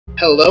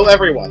Hello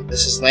everyone,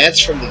 this is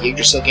Lance from the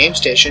Yggdrasil Game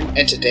Station,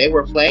 and today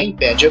we're playing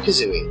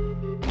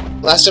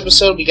Banjo-Kazooie. Last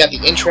episode we got the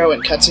intro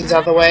and cutscenes out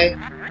of the way.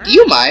 Do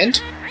you mind?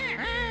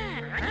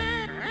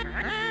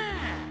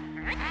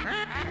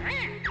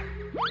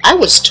 I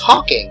was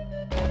talking!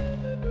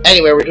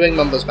 Anyway, we're doing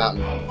Mumbo's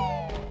Mountain.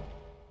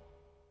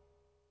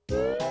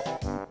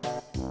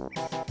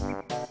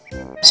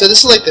 So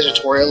this is like the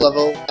tutorial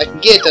level. I can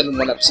get it done in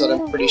one episode,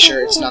 I'm pretty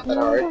sure it's not that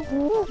hard.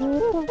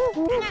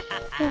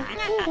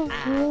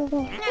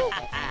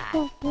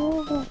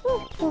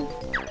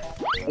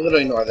 I'm gonna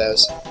ignore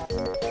those.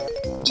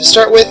 To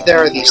start with, there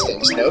are these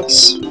things.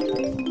 Notes.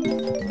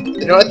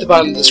 The note at the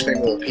bottom of the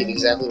screen will repeat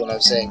exactly what I'm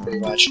saying, pretty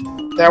much.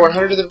 There are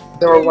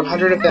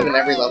 100 of them in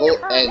every level,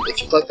 and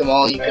if you collect them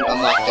all, you can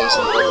unlock things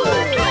in the level.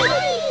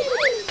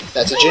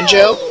 That's a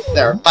Jinjo.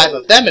 There are 5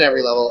 of them in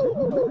every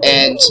level,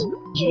 and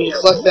you need to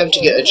collect them to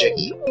get a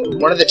Jiggy.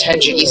 One of the 10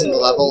 Jiggies in the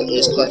level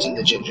is collecting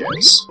the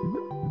Jinjos.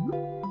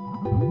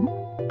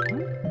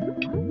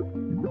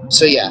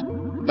 So yeah,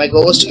 my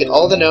goal is to get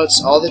all the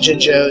notes, all the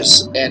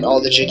Jinjos, and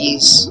all the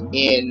Jiggies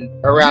in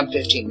around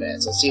 15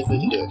 minutes. Let's see if we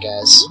can do it,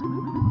 guys.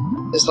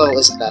 This level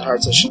isn't that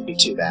hard, so it shouldn't be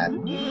too bad.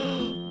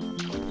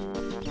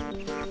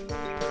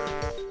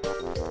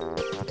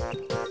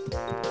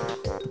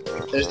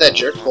 There's that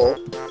jerk pole.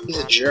 He's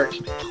a jerk.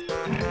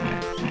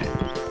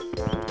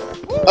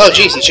 Oh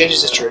jeez, he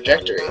changes his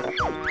trajectory. I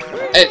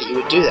didn't think he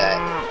would do that.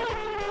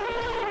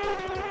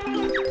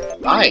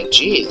 Fine,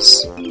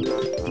 jeez.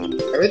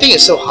 Everything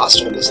is so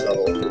hostile in this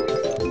level.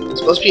 It's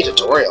supposed to be a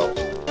tutorial,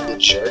 you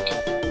jerk.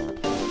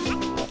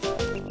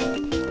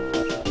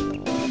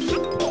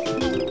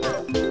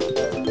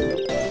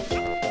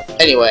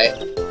 Anyway,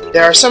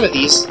 there are some of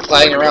these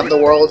flying around the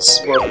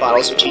worlds where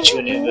bottles will teach you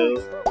a new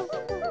move.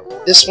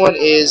 This one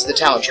is the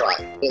Talon Trot.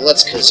 It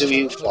lets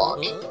Kazooie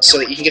walk, so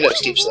that you can get up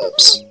steep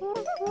slopes.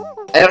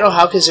 I don't know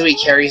how Kazooie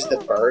carries the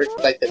bird,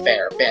 like the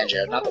bear,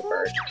 Banjo, not the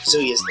bird.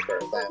 Kazooie is the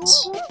bird,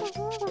 Lance.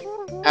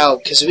 How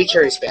Kazooie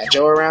carries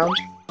Banjo around,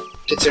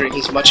 considering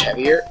he's much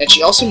heavier, and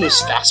she also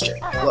moves faster.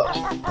 Look.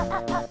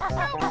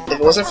 If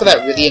it wasn't for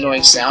that really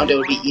annoying sound, it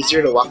would be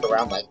easier to walk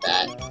around like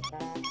that.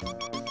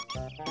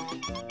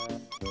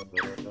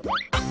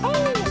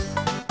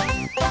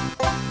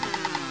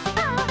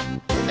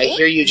 I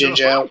hear you,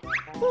 Jinjo.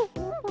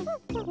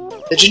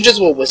 The Jinjos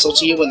will whistle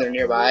to you when they're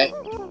nearby.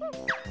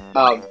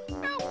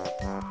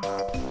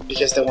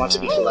 Because they want to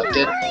be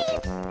collected.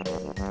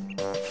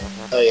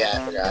 Oh yeah, I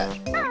forgot.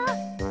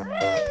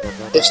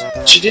 If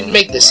she didn't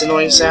make this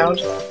annoying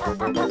sound, it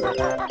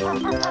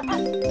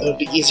would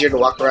be easier to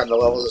walk around the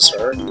levels as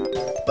her,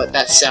 but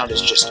that sound is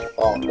just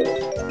awful.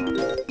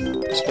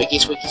 Squeaky,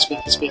 squeaky,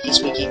 squeaky, squeaky,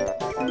 squeaky.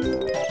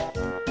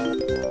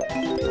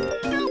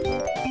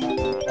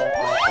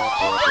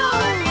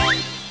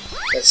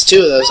 That's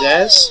 2 of those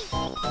guys.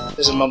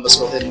 There's a Mumbo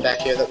skull hidden back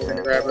here that we're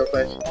gonna grab real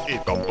quick.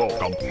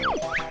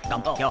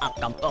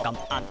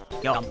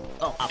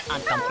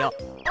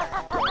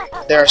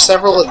 There are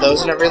several of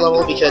those in every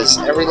level because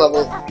every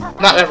level...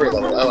 Not every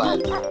level, I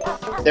lied.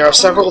 There are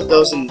several of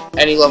those in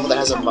any level that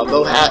has a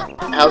Mumbo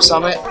house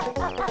on it.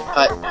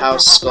 Hut,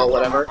 house, skull,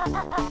 whatever.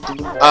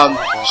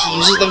 He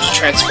uses them to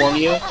transform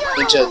you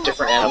into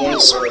different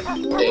animals or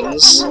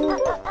things.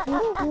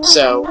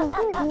 So,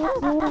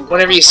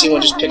 whenever you see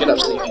one, just pick it up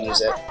so you can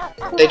use it.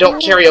 They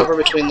don't carry over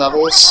between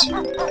levels,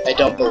 I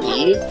don't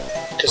believe,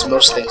 because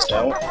most things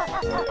don't.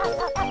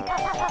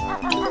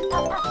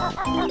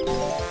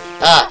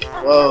 Ah!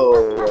 Whoa,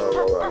 whoa,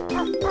 whoa,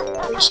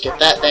 whoa. Can we just get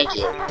that? Thank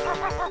you.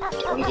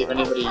 Don't want to give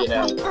anybody, you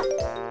know,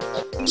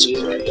 a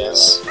Caesar, I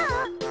guess.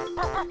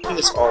 I think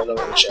it's all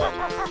over the check.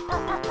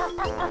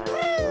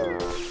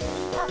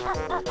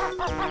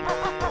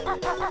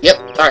 Yep,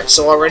 alright,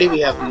 so already we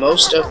have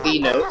most of the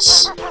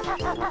notes,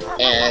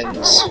 and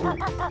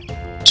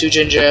 2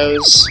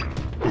 Jinjos.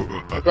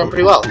 We're going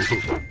pretty well.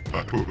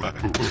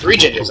 3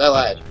 Jinjos, I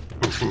lied.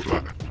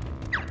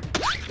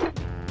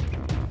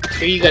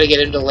 Here you gotta get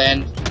him to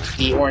land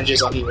the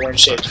oranges on the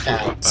orange-shaped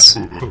pads.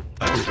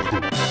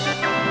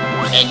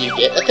 And you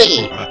get a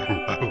thingy.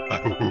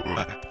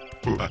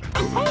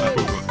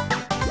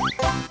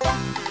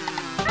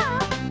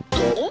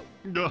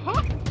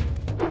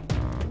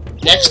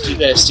 Next, you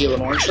gotta steal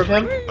an orange from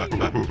him,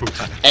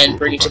 and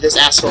bring it to this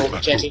asshole who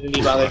can't even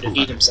be bothered to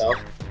feed himself.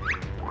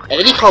 And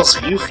then he calls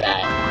you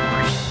fat.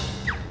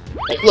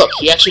 Like, look,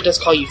 he actually does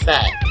call you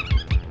fat.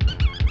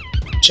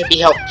 Chippy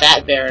help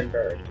fat barren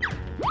bird.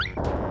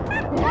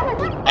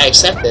 I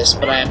accept this,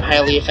 but I am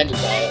highly offended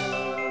by it.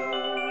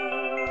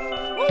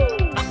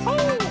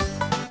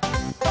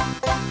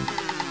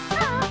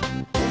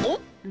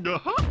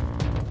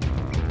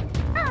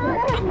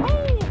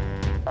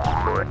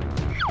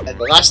 And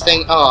the last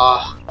thing,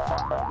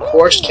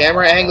 forced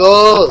camera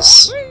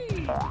angles!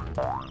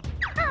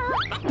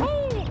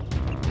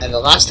 And the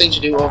last thing to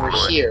do over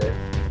here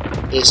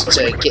is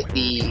to get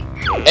the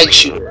egg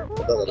shooter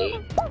ability.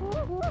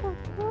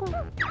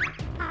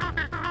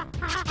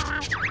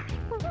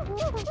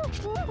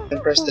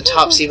 And press the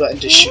top C button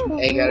to shoot an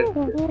egg out of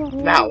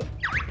your mouth.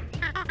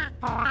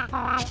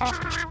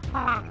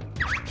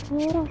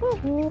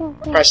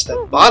 Press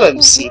the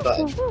bottom C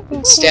button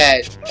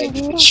instead, and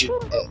you can shoot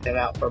them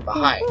out from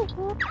behind.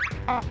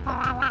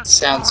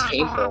 Sounds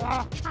painful.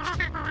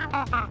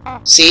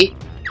 See?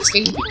 This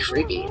thing can be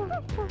creepy.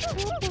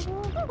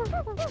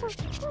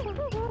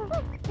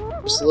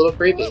 Just a little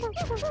creepy.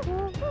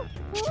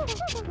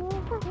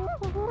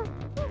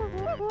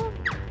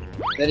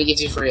 Then he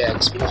gives you free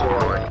eggs because we're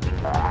all right.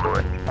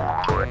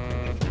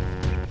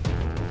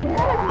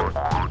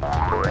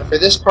 For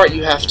this part,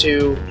 you have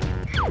to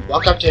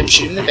walk up to him,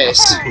 shoot him in the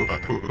face,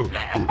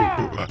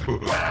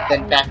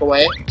 then back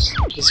away.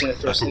 He's gonna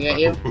throw something at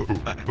you.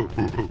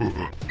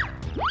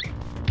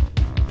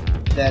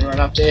 Then run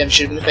up to him,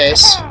 shoot him in the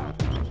face,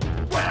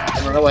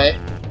 and run away.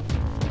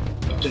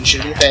 Then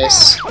shoot him in the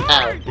face.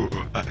 Ow.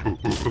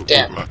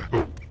 Damn.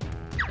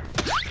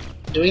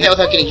 Doing that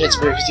without getting hits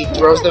is weird because he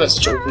throws them at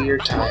such a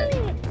weird time.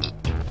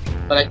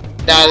 But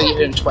now that you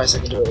hit him twice, I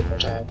can do it one more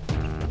time.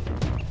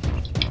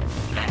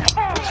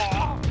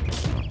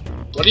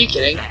 What are you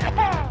kidding?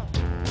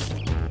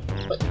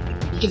 What?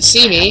 You can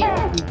see me.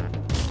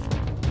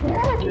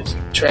 Just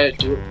try to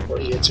do it before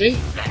he hits me.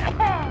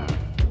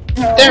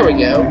 There we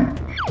go.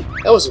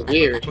 That was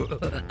weird.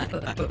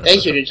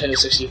 Thank you, Nintendo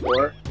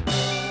 64.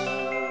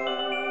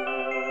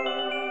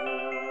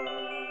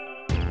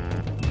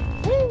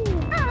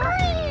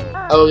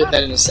 I will get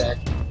that in a sec.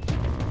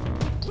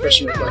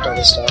 First, you collect all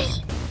this stuff.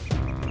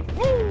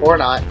 Or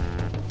not.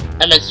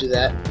 I meant to do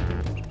that.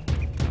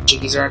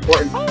 Jiggies are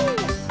important.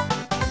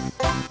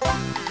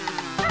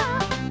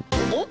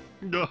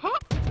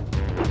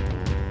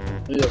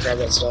 Let me go grab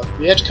that stuff.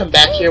 We have to come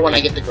back here when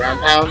I get the ground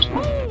pound.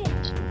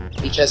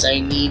 Because I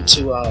need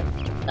to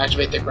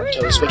activate the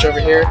Gruntilda switch over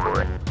here.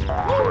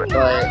 But we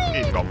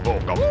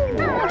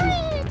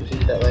can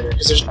do that later.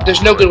 Because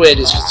there's no good way to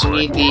do this, because you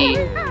need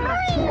the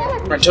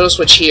Banjo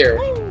switch here,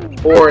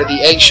 or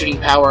the egg shooting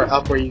power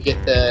up where you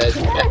get the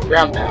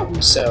ground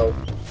pound. So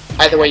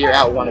either way, you're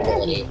out one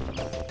ability.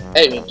 I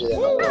didn't mean to do that,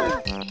 by the way.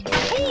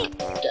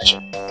 Gotcha.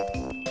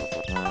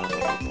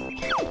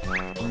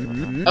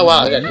 Oh wow,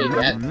 I got hit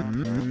that.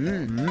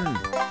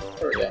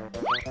 There we go.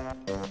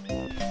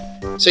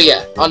 So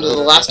yeah, onto the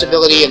last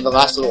ability in the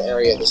last little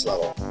area of this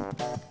level.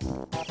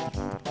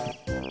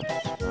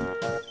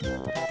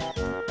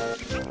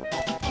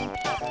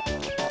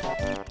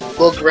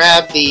 We'll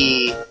grab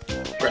the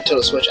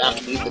Gruntilda switch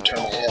after we leave the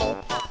Termite Hill.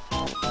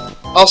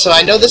 Also,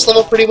 I know this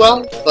level pretty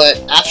well, but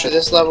after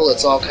this level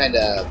it's all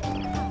kinda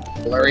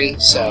blurry,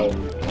 so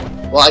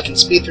while I can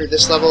speed through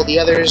this level, the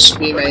others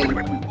we may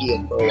be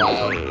in for a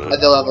while.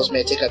 Other levels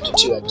may take up to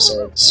 2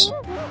 episodes.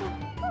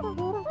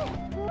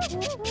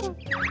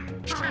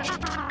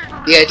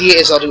 The idea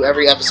is I'll do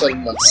every episode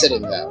in one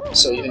sitting though,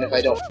 so even if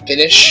I don't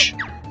finish,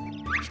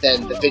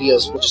 then the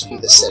videos will just be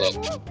the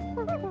sitting.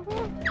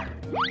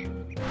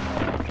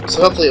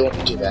 So hopefully it won't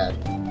be too bad.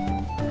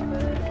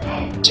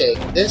 Take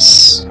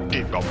this.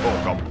 Need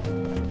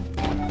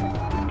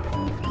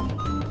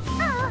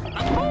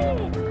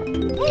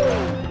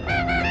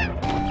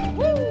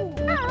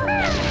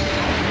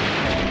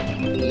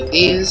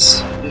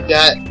these. We've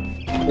got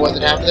more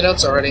than half of the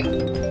notes already.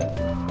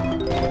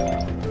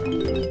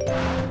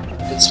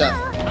 Good stuff.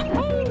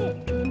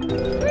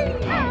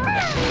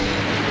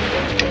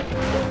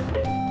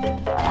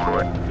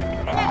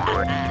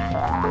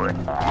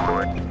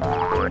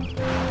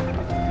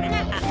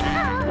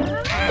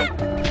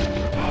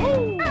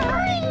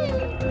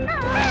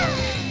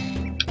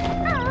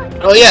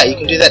 Oh yeah, you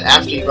can do that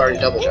after you've already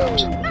double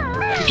jumped. You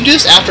can do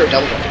this after a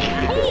double jump, which would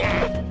be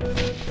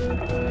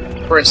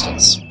cool. For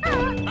instance,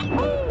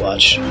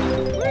 watch.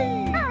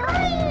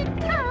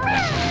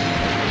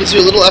 Gives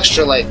you a little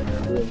extra, like,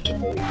 room to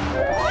move.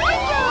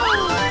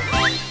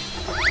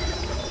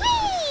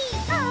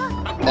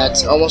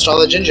 That's almost all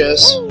the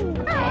Jinjos.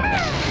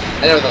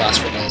 I know the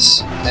last one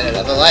is. And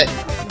another life.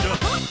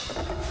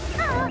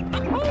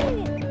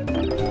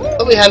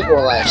 But we have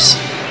 4 lives.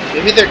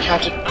 Maybe they're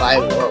counted by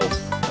world.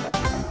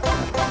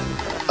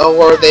 Oh,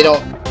 or they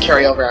don't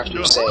carry over after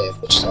you save,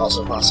 which is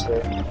also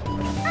possible.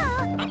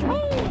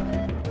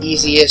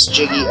 Easiest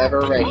Jiggy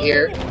ever right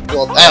here.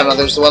 Well, I don't know,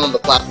 there's the one on the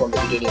platform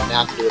that you didn't even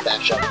have to do a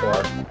back jump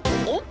for.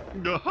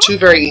 2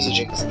 very easy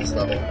Jiggies in this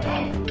level.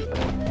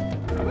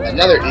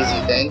 Another easy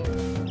thing,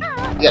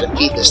 you gotta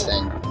feed this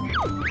thing.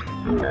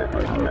 I'm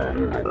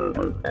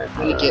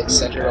gonna get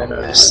centered on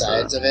the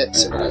sides of it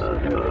so that I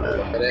can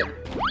look at it.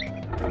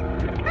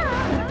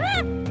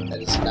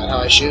 That is not how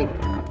I shoot.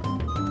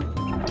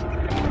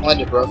 I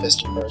wanted to bro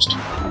fist him first.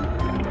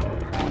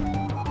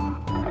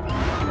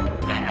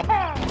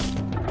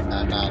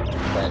 I'm not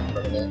right in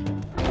front of it.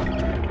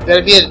 You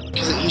gotta be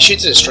because he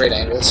shoots at a straight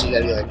angle, so you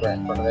gotta be like right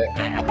in front of it.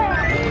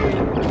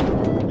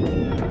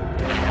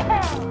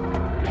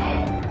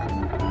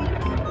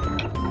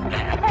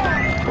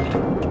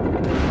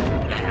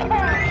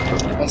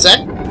 One sec.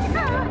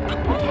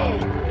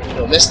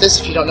 You'll miss this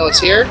if you don't know it's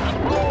here,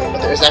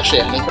 but there's actually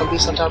a honeycomb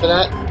piece on top of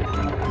that.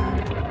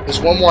 There's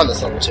one more on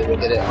this level too, we'll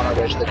get it on our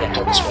way to the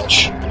Gruntilda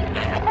switch.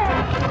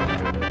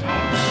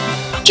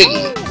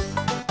 Jiggy!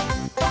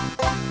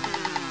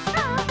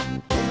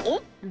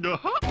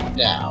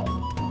 Now,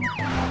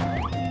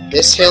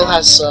 this hill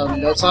has some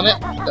notes on it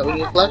that we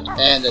need to collect,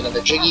 and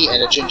another Jiggy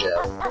and a Jinjo.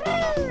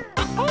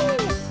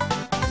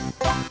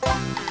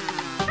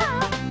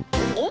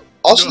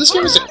 Also, this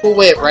game has a cool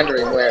way of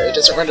rendering where it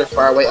doesn't render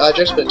faraway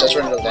objects, but it does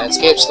render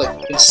landscapes. Like,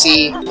 you can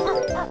see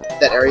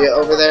that area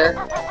over there.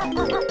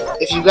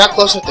 If you got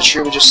close enough, the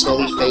tree would just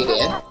slowly fade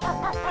in.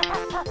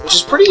 Which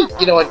is pretty,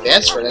 you know,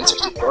 advanced for an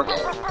N64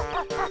 game.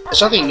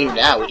 It's nothing new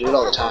now, we do it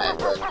all the time,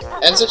 but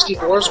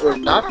N64s were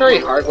not very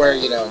hardware,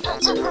 you know,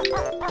 intensive.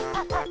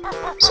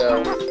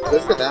 So,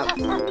 good for them.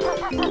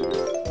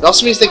 It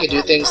also means they can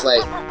do things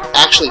like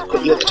actually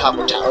put you at the top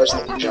of towers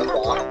and they can jump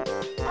off.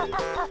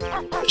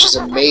 Which is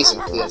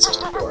amazing for the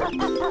N64.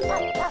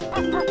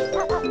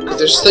 But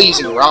they're still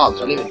using ROMs,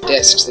 not even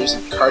discs, they're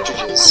using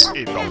cartridges.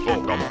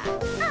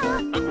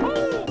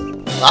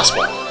 Last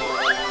one.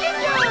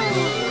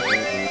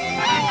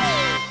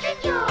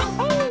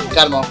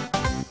 Got them all.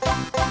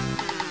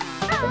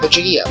 Put the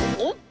Jiggy up.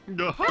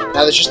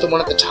 Now there's just the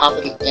one at the top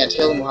of the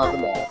anthill and we'll have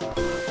them all.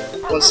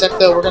 One sec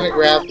though, we're gonna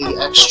grab the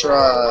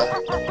extra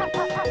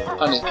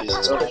honey piece.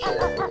 It's over here.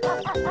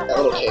 That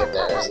little cave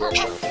there is the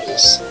extra honey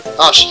piece.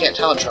 Oh, she can't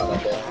Talentron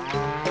up it.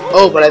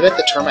 Oh, but I bet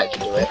the termite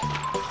can do it.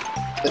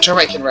 The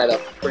termite can ride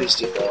up pretty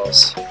steep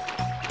walls.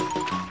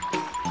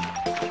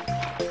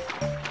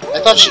 I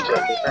thought she could,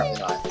 but apparently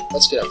not.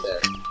 Let's get up there.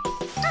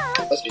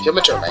 Let's become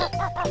a termite.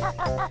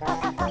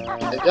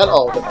 I've got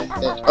all of them, I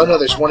think. Oh no,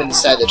 there's one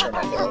inside the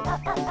termite hill.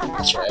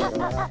 That's right.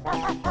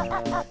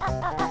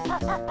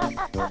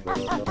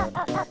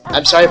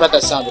 I'm sorry about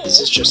that sound, but this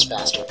is just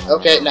faster.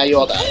 Okay, now you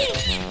all die.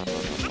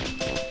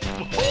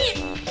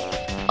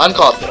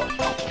 Uncalled for.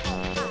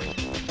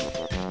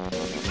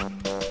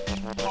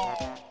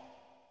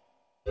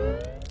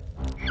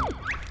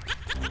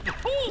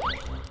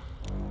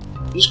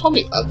 Did you just call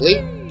me ugly?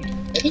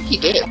 I think he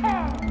did. I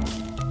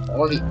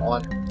want to be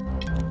on.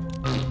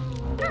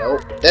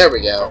 Nope. There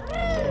we go.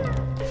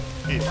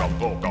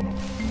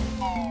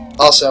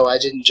 Also, I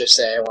didn't just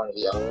say I want to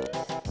be on.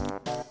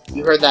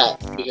 You heard that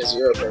because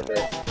you're a pervert,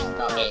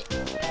 not me.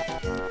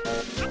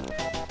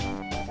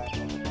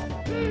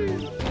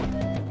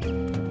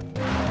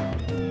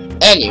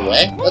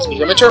 Anyway, let's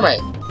become a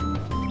termite.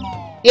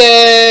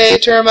 Yay,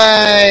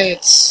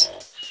 termites!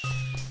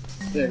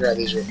 I'm gonna grab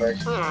these real quick.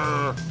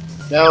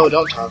 No,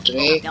 don't talk to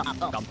me.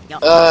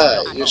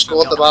 Your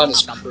skull at the bottom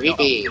is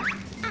creepy.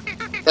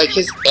 Like,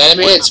 his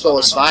animated skull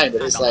is fine,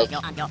 but his, like,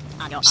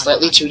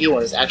 slightly 2D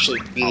one is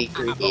actually really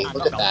creepy.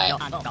 Look at that.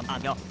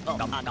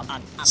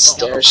 It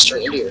stares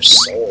straight into your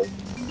soul.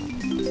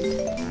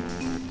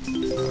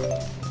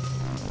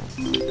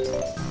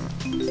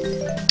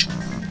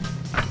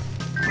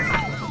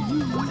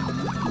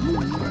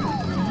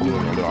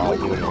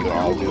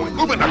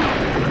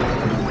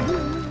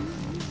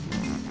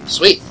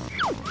 Sweet.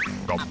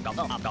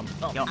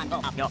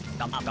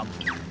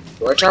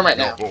 We're a termite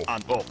now.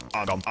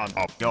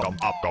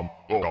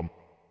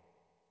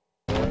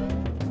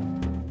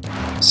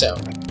 So,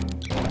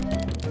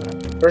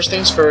 first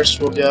things first,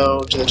 we'll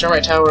go to the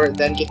termite tower,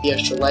 then get the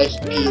extra life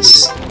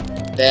piece,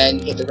 then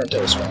hit the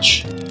Gruntilda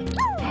switch.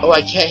 Oh,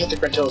 I can't hit the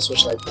Gruntilda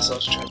switch like this, I'll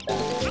have to turn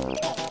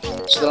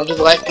back. So then I'll do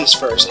the life piece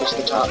first, go to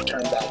the top,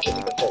 turn back, hit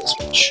the Gruntilda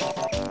switch.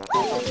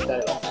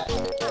 Better about that.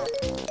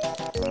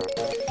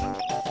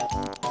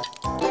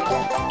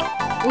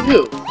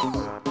 Woohoo!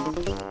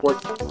 We're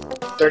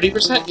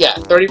 30%? Yeah,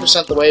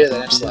 30% the way to the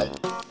next life.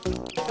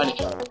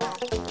 Honeycomb.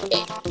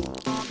 Hey.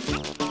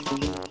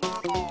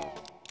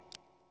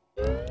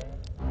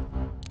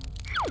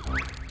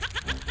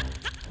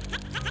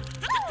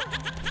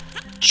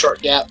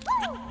 Short gap.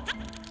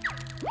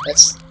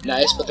 That's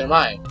nice, but they're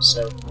mine,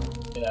 so,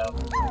 you know.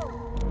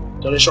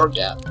 Go to short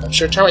gap. I'm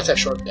sure termites have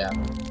short gap.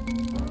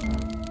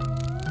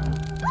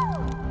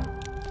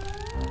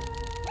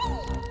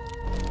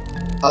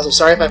 Also,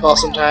 sorry if I fall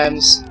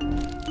sometimes.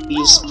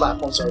 These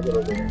platforms are a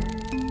little weird.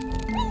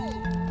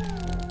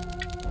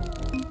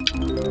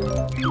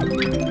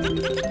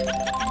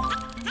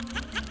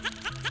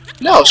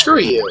 No, screw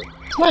you.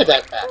 It's my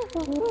backpack.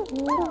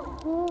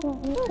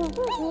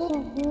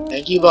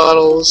 Thank you,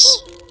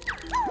 Bottles.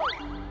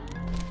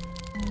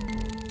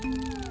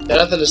 Got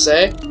nothing to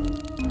say?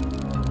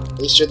 At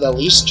least you're the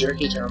least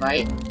jerky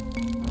termite.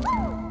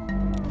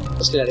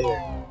 Let's get out of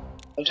here.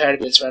 I'm tired of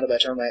being surrounded by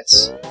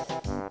termites.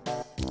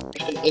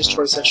 An inch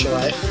towards sexual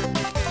life.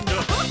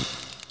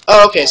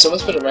 Oh, okay, so it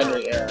must have been a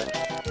rendering error.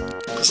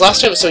 Because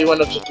last time it said you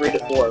went up to 3 to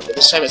 4, but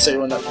this time it said you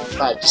went up from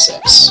 5 to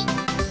 6.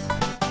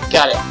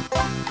 Got it.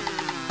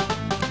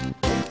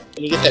 And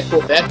you get that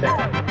cool fanfare.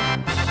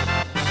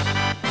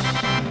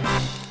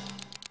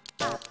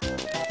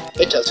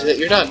 It tells you that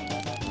you're done.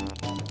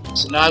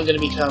 So now I'm going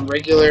to become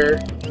regular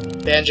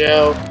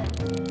Banjo.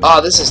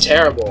 Oh, this is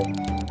terrible.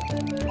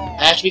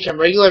 I have to become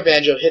regular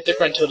Banjo, hit the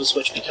Gruntilda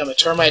switch, become a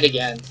termite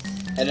again,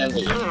 and then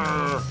leave.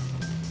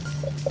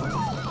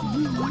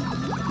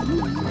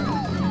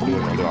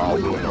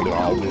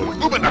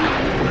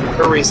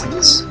 For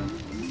reasons.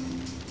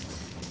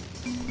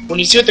 When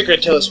you see what the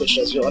Gruntilda switch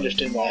does, you'll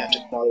understand why I have to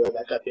come all the way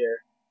back up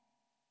here.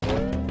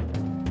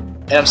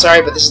 And I'm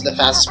sorry, but this is the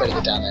fastest way to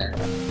get down there.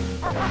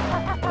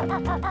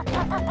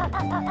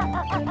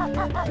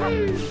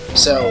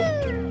 So,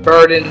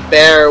 burden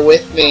bear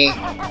with me.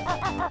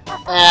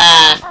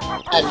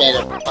 Ah, I made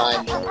it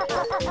fun.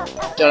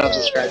 Don't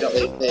unsubscribe, don't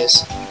leave,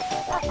 please.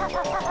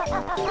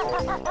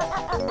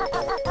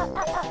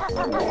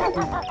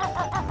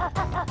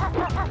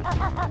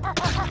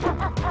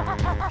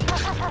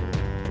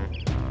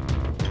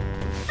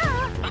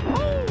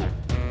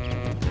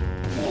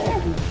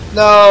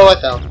 No, I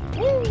fell.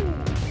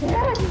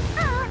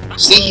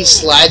 See, he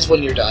slides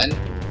when you're done.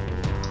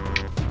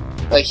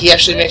 Like, he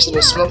actually makes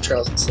little smoke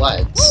trails and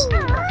slides.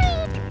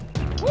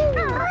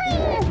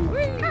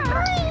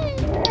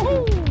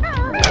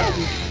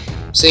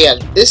 So yeah,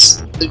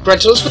 the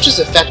Gruntilda switches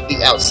affect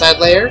the outside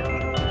layer,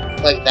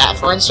 like that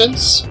for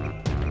instance.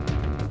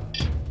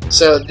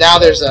 So now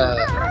there's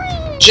a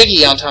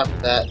Jiggy on top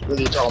of that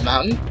really tall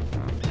mountain.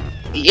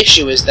 The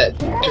issue is that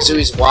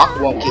Kazooie's walk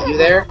won't get you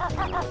there.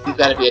 You've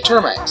got to be a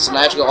termite, so now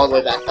I have to go all the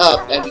way back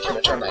up and become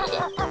a termite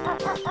again.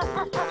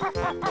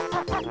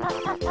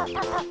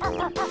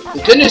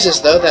 The good news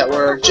is, though, that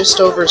we're just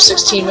over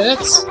 16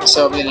 minutes,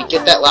 so I'm going to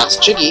get that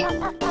last Jiggy,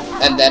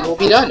 and then we'll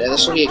be done, and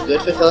this will be a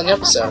good, fulfilling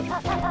episode.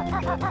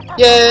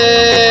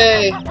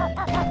 Yay!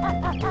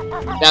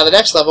 Now the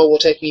next level will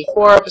take me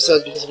 4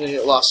 episodes because I'm going to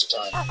get lost in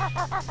time.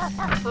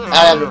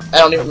 I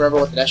don't even remember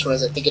what the next one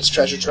is. I think it's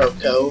Treasure Trove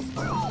Cove.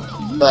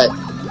 But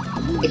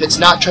if it's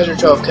not Treasure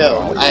Trove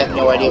Cove, I have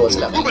no idea what's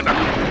coming.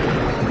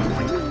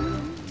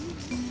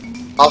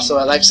 Also,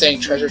 I like saying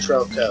Treasure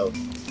Trove Cove.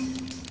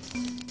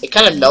 It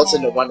kind of melts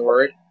into one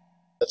word,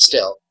 but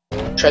still.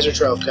 Treasure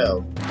Trove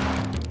Cove.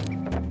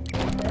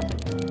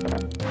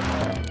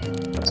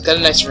 It's got a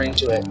nice ring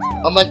to it,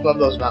 unlike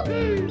Mumbo's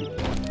Mountain.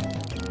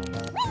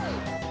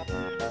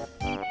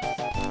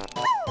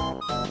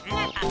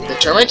 The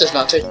termite does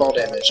not take fall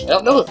damage. I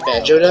don't know if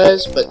Banjo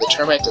does, but the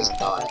termite does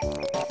not.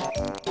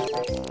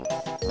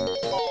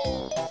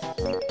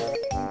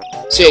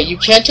 So yeah, you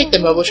can take the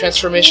mobile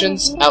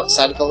transformations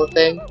outside of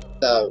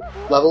the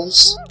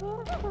levels,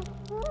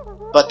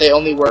 but they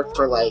only work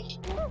for like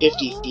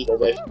 50 feet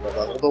away from the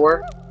level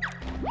door.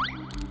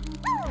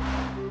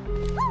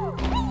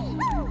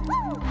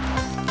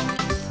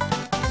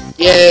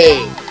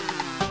 Yay!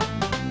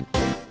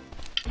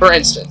 For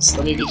instance,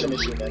 let me become a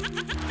human.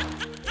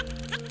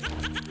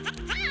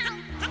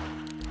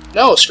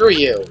 No, screw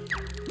you!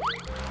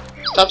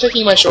 Stop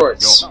taking my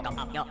shorts.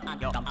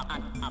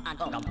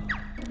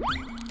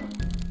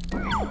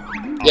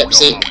 Yep,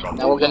 see?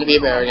 Now we're gonna be a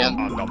bear again.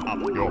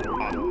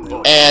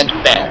 And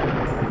bear.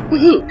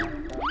 Woohoo!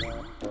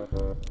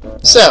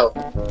 So,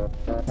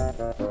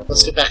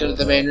 let's get back into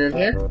the main room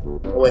here,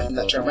 away from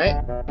that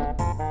termite.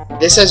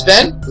 This has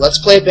been Let's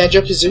Play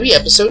Banjo-Kazooie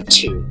Episode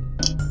 2.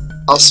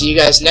 I'll see you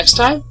guys next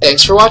time.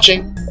 Thanks for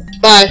watching.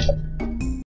 Bye!